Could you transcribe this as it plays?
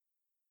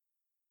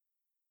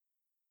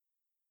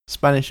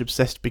Spanish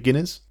Obsessed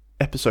Beginners,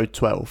 Episode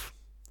 12.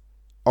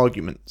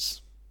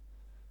 Arguments.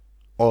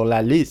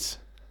 Hola Liz.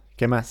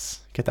 ¿Qué más?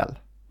 ¿Qué tal?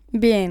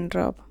 Bien,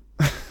 Rob.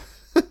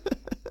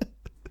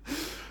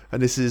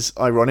 And this is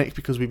ironic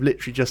because we've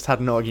literally just had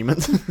an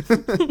argument.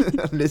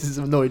 Liz is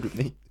annoyed with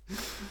me,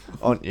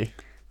 aren't you?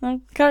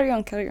 Carry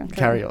on.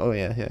 Oh,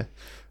 yeah.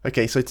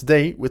 Okay, so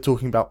today we're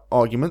talking about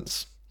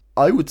arguments.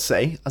 I would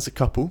say, as a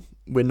couple,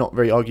 we're not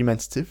very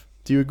argumentative.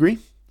 Do you agree?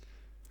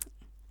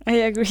 I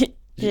agree.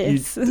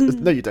 Yes.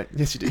 No, you don't.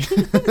 Yes, you do.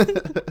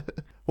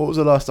 What was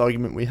the last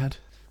argument we had?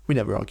 We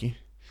never argue.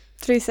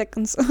 3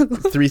 seconds ago.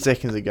 3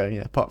 seconds ago,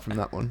 yeah, apart from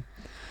that one.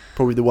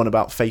 Probably the one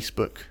about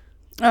Facebook.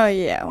 Oh,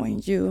 yeah,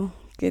 when you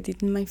get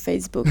it in my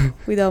Facebook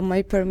without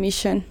my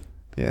permission.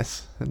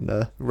 Yes, and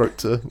wrote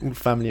to all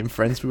family and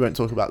friends. We won't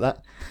talk about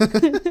that.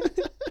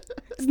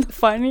 It's not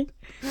funny.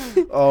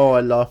 Oh,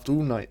 I laughed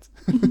all night.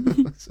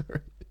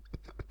 Sorry.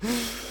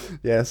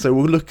 Yeah, so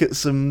we'll look at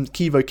some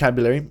key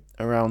vocabulary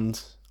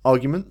around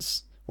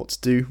arguments, what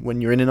to do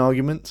when you're in an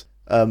argument,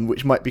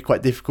 which might be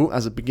quite difficult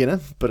as a beginner,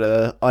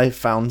 but I've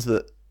found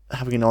that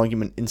having an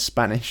argument in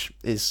Spanish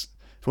is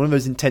one of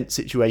those intense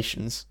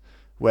situations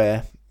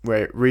where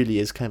it really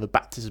is kind of a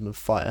baptism of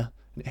fire,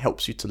 and it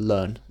helps you to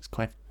learn. It's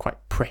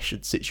quite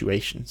pressured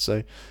situation.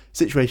 So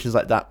situations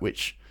like that,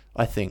 which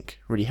I think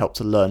really help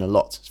to learn a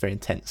lot. It's very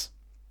intense.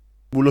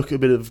 We'll look at a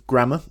bit of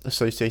grammar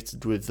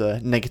associated with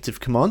negative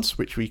commands,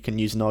 which we can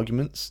use in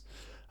arguments,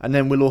 and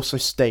then we'll also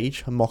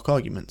stage a mock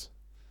argument.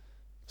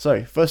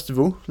 So, first of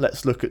all,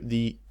 let's look at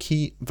the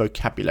key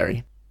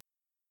vocabulary.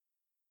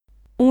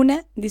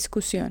 Una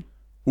discusión.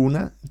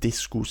 Una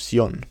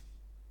discusión,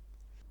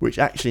 which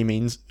actually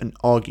means an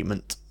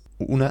argument.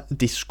 Una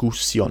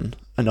discusión,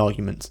 an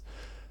argument.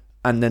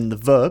 And then the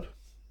verb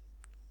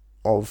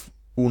of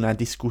una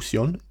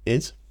discusión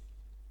is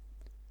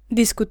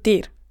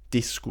Discutir.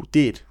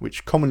 discutir,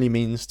 which commonly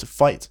means to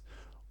fight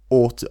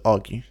or to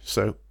argue.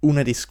 So,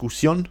 una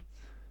discusión,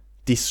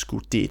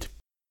 discutir.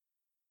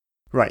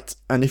 Right,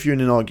 and if you're in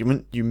an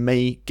argument, you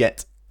may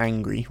get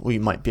angry or you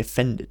might be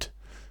offended.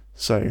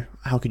 So,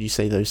 how could you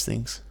say those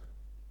things?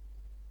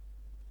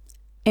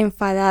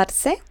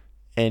 Enfadarse.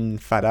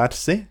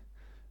 Enfadarse,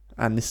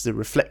 and this is a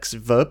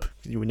reflexive verb.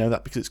 You know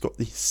that because it's got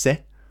the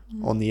se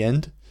on the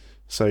end.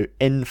 So,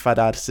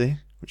 enfadarse,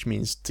 which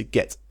means to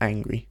get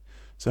angry.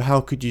 So,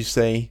 how could you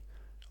say,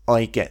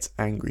 I get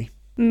angry?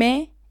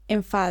 Me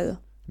enfado.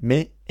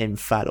 Me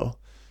enfado.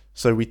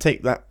 So, we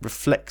take that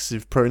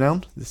reflexive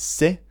pronoun, the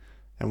se,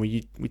 and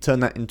we turn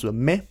that into a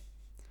me.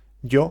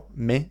 Yo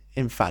me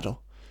enfado.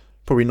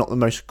 Probably not the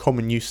most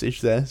common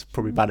usage there. It's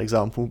probably a bad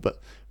example, but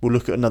we'll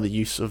look at another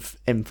use of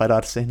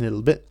enfadarse in a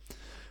little bit.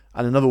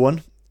 And another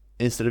one,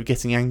 instead of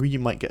getting angry, you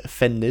might get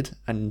offended.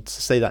 And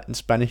to say that in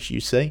Spanish, you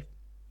say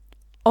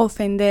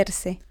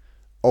Ofenderse.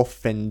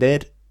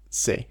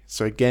 ofenderse.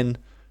 So again,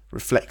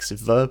 reflexive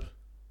verb.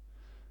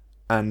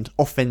 And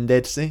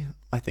ofenderse,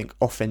 I think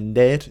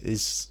ofender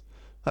is...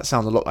 That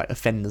sounds a lot like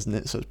offend, doesn't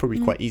it? So it's probably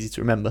quite easy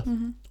to remember.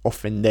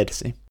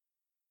 Ofenderse.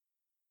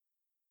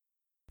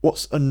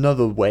 What's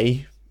another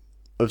way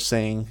of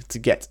saying to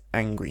get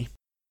angry?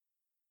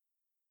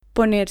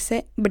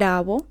 Ponerse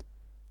bravo.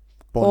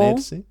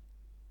 Ponerse.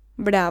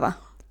 Brava.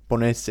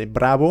 Ponerse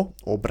bravo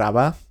or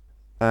brava.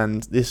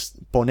 And this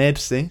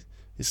ponerse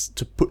is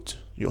to put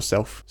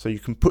yourself. So you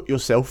can put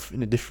yourself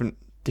in a different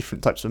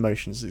types of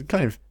emotions. It's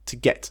kind of to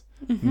get.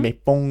 Me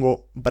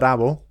pongo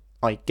bravo,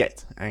 I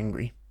get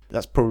angry.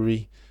 That's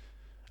probably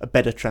a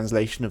better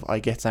translation of I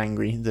get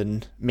angry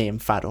than me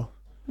enfado.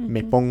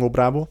 Me pongo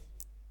bravo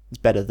is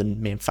better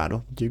than me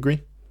enfado. Do you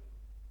agree?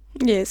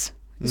 Yes,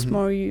 it's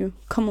more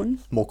common.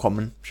 More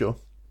common, sure.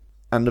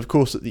 And of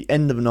course, at the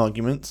end of an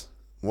argument,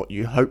 what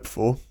you hope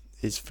for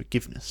is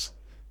forgiveness.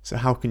 So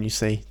how can you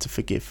say to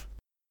forgive?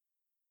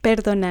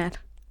 Perdonar.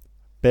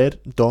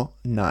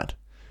 Perdonar.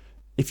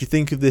 If you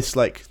think of this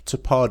like to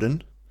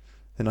pardon,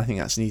 then I think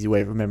that's an easy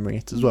way of remembering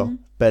it as well.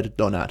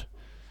 Perdonar.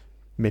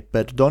 ¿Me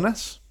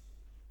perdonas?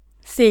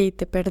 Sí,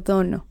 te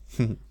perdono.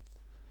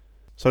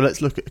 So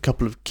let's look at a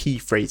couple of key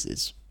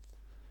phrases.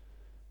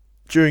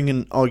 During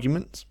an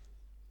argument,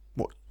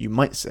 what you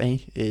might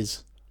say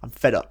is, I'm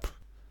fed up.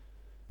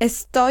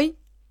 Estoy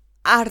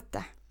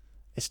harta.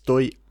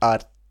 Estoy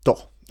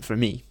harto for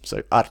me.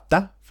 So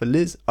harta for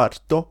Liz,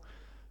 harto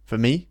for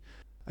me.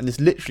 And this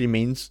literally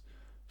means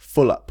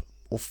full up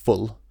or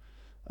full.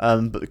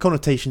 But the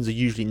connotations are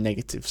usually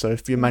negative. So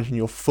if you imagine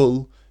you're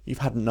full, you've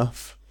had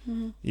enough.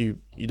 You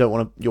don't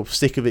want to, you're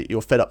sick of it,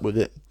 you're fed up with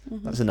it.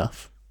 That's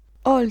enough.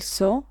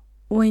 Also,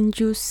 when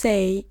you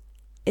say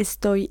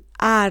estoy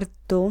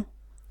harto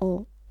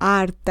or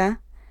harta,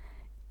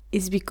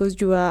 it's because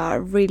you are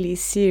really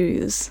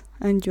serious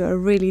and you are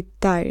really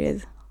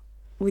tired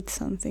with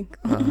something.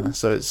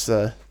 So it's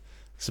a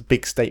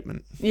big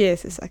statement.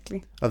 Yes,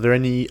 exactly. Are there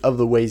any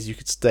other ways you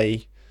could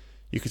say,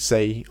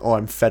 oh,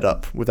 I'm fed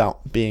up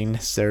without being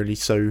necessarily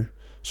so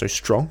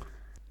strong?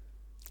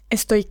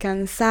 Estoy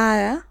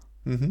cansada.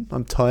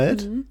 I'm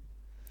tired.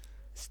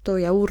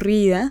 Estoy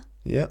aburrida.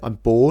 Yeah, I'm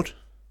bored.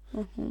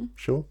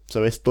 Sure.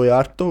 So estoy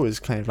harto is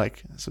kind of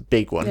like, it's a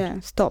big one. Yeah,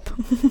 stop.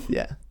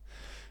 Yeah.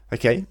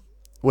 Okay.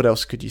 What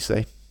else could you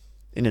say?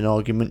 In an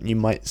argument, you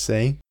might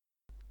say,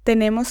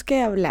 Tenemos que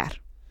hablar.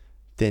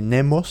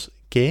 tenemos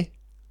que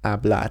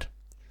hablar.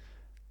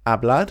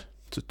 Hablar,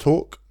 to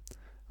talk,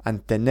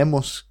 and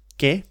tenemos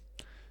que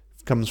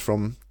comes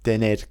from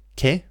tener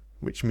que,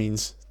 which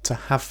means to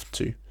have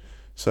to.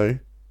 So,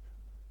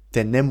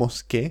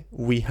 tenemos que,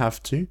 we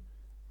have to,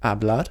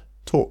 hablar,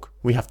 talk.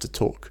 We have to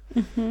talk.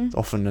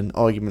 Often an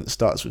argument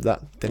starts with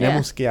that.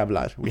 Tenemos que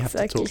hablar. We have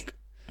to talk.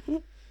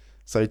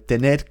 So,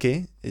 tener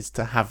que is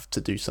to have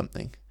to do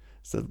something.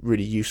 It's a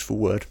really useful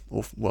word,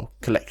 or, well,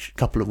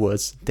 couple of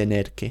words.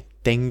 Tener que.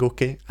 Tengo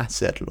que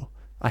hacerlo.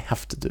 I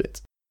have to do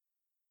it.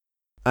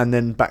 And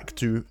then back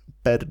to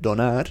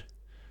perdonar.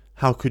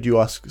 How could you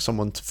ask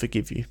someone to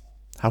forgive you?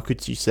 How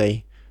could you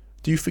say,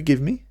 do you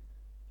forgive me?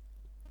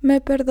 ¿Me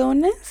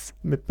perdonas?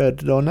 ¿Me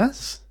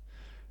perdonas?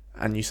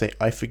 And you say,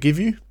 I forgive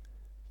you.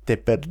 Te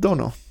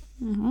perdono.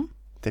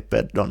 Te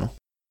perdono.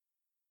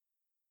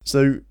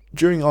 So,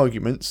 during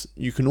arguments,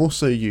 you can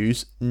also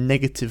use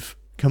negative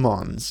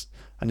commands.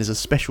 And there's a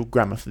special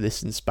grammar for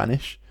this in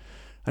Spanish.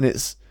 And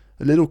it's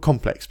a little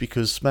complex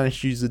because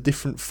Spanish uses a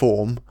different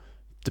form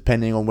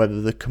depending on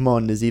whether the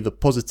command is either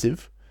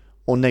positive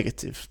or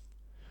negative.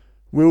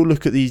 We'll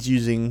look at these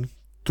using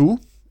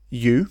tú,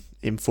 you,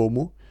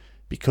 informal,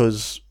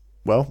 because,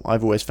 well,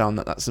 I've always found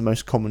that that's the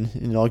most common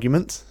in an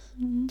argument,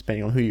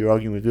 depending on who you're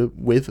arguing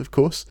with, of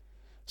course.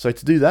 So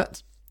to do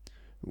that,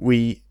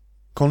 we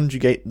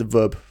conjugate the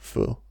verb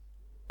for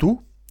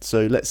tú.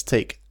 So let's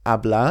take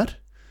hablar,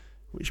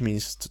 which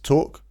means to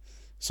talk.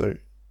 So,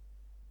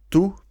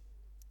 tú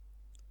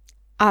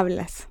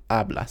Hablas.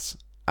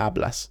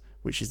 hablas,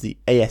 which is the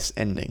AS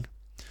ending.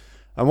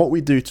 And what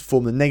we do to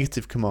form the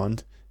negative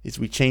command is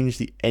we change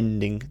the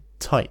ending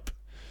type.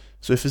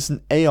 So if it's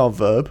an AR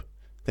verb,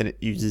 then it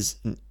uses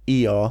an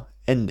ER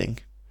ending.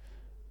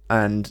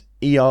 And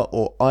ER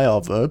or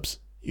IR verbs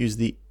use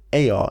the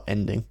AR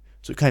ending.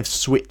 So it kind of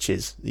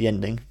switches the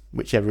ending,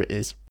 whichever it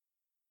is.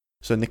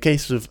 So in the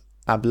case of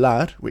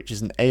hablar, which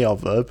is an AR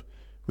verb,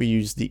 we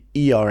use the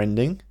ER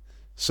ending.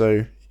 So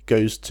it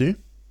goes to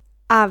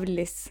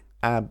Hables.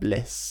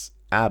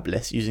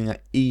 hables, using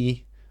that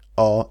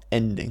ER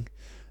ending.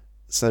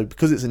 So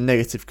because it's a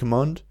negative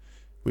command,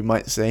 we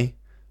might say,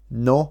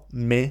 no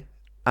me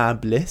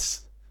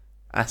hables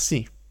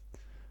así.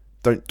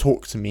 Don't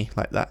talk to me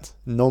like that.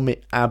 No me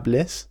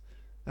hables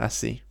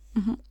así.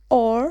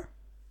 Or,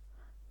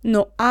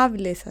 no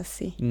hables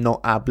así.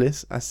 No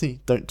hables así.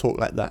 Don't talk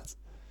like that.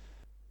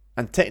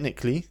 And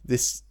technically,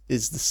 this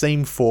is the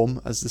same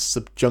form as the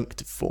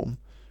subjunctive form,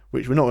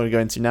 which we're not going to go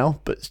into now,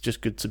 but it's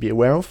just good to be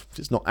aware of.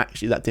 It's not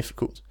actually that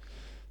difficult.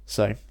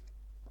 So,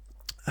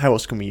 how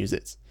else can we use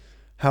it?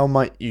 How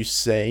might you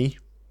say,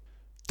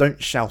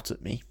 don't shout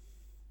at me?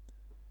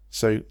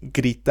 So,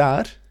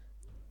 gritar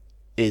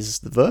is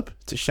the verb,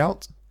 to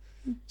shout.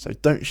 So,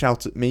 don't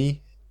shout at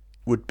me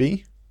would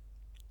be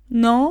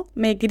No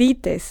me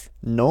grites.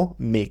 no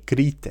me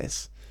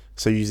grites.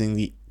 So, using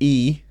the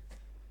E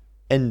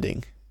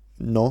ending.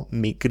 No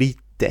me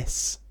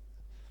grites.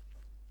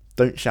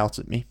 Don't shout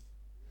at me.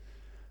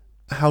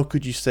 How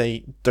could you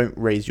say don't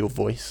raise your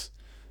voice?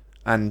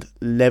 And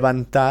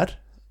levantar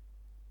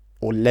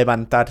or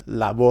levantar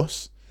la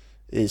voz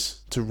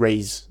is to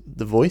raise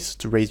the voice,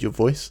 to raise your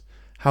voice.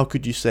 How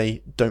could you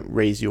say don't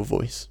raise your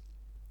voice?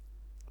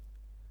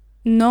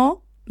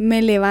 No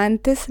me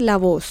levantes la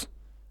voz.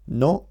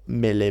 No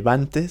me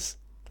levantes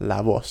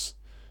la voz.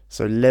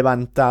 So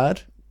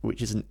levantar,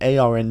 which is an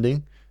AR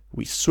ending,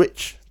 we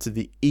switch to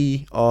the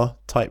ER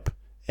type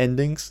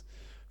endings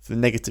for the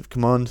negative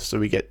command. So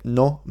we get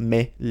no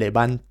me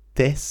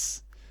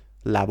levantes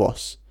la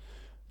voz.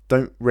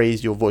 Don't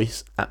raise your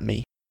voice at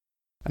me.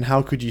 And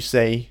how could you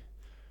say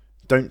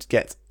don't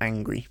get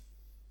angry?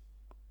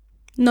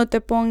 No te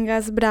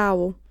pongas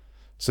bravo.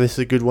 So this is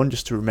a good one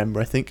just to remember,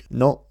 I think.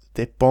 No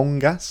te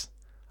pongas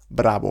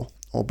bravo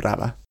or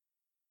brava.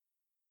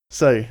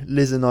 So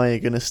Liz and I are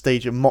going to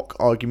stage a mock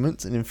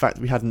argument, and in fact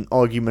we had an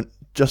argument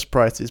just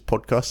prior to this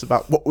podcast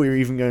about what we were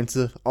even going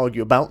to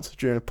argue about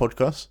during a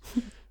podcast,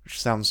 which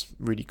sounds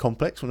really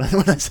complex when I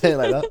say it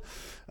like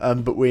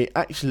that. But we're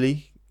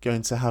actually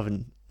going to have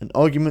an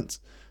argument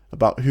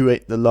about who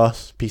ate the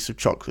last piece of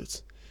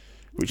chocolate,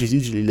 which is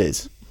usually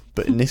Liz,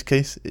 but in this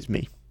case it's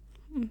me.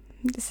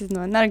 This is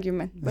not an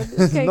argument. But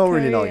It's okay, not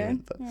really an carry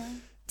argument, on. but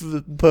for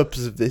the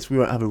purpose of this, we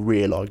won't have a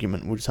real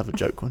argument. We'll just have a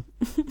joke one.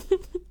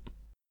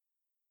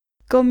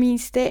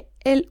 ¿Comiste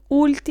el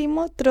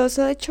último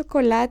trozo de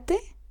chocolate?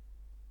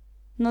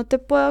 No te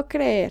puedo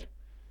creer.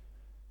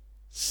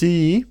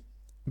 Sí,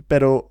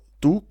 pero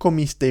tú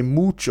comiste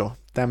mucho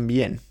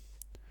también.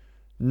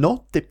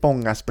 No te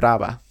pongas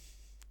brava.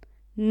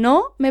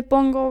 No me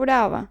pongo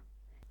brava.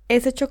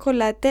 Ese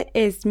chocolate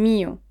es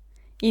mío.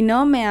 Y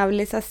no me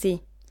hables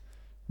así.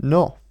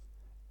 No,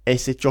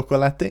 ese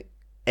chocolate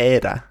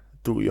era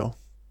tuyo.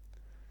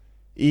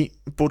 ¿Y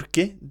por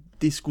qué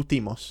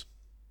discutimos?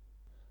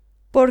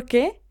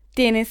 Porque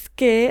tienes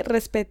que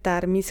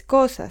respetar mis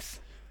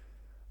cosas.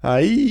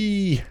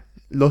 Ay,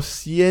 lo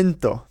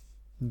siento.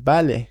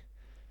 Vale.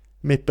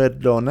 ¿Me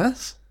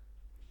perdonas?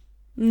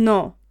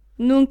 No,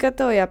 nunca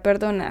te voy a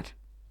perdonar.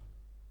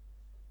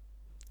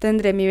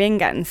 Tendré mi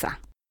venganza.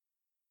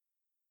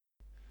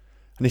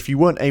 And if you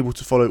weren't able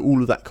to follow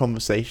all of that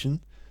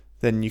conversation,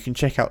 then you can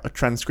check out a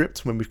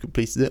transcript when we've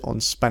completed it on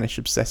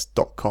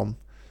SpanishObsessed.com.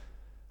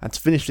 And to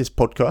finish this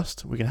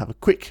podcast, we're going to have a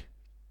quick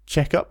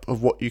check-up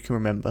of what you can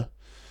remember.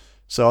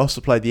 So I'll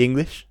supply the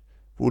English,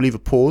 we'll leave a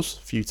pause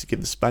for you to give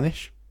the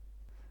Spanish,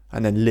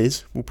 and then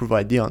Liz will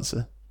provide the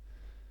answer.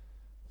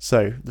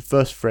 So the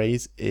first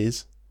phrase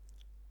is,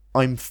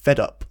 I'm fed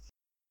up.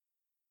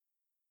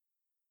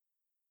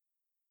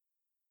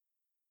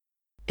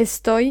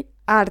 Estoy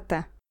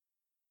harta.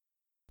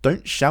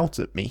 Don't shout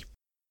at me.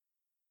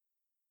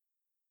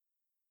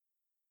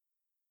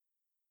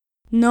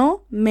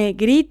 No me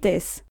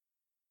grites.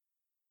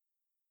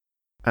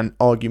 An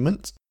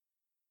argument.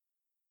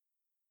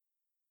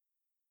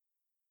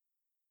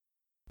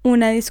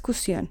 Una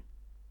discusión.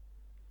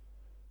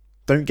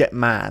 Don't get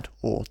mad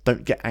or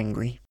don't get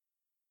angry.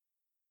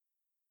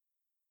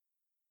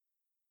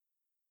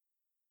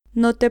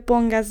 No te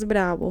pongas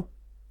bravo.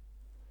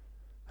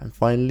 And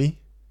finally,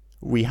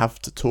 we have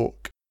to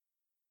talk.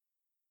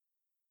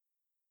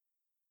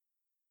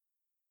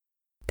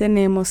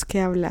 Tenemos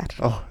que hablar.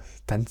 Oh,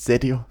 tan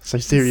serio. So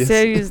serious.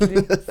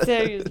 Seriously.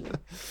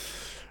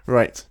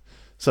 Right.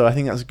 So I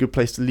think that's a good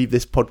place to leave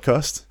this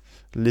podcast.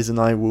 Liz and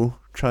I will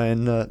try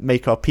and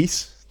make our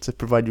peace to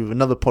provide you with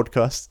another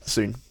podcast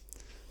soon.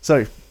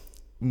 So,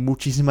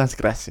 muchísimas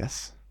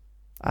gracias.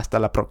 Hasta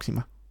la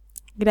próxima.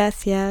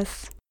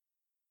 Gracias.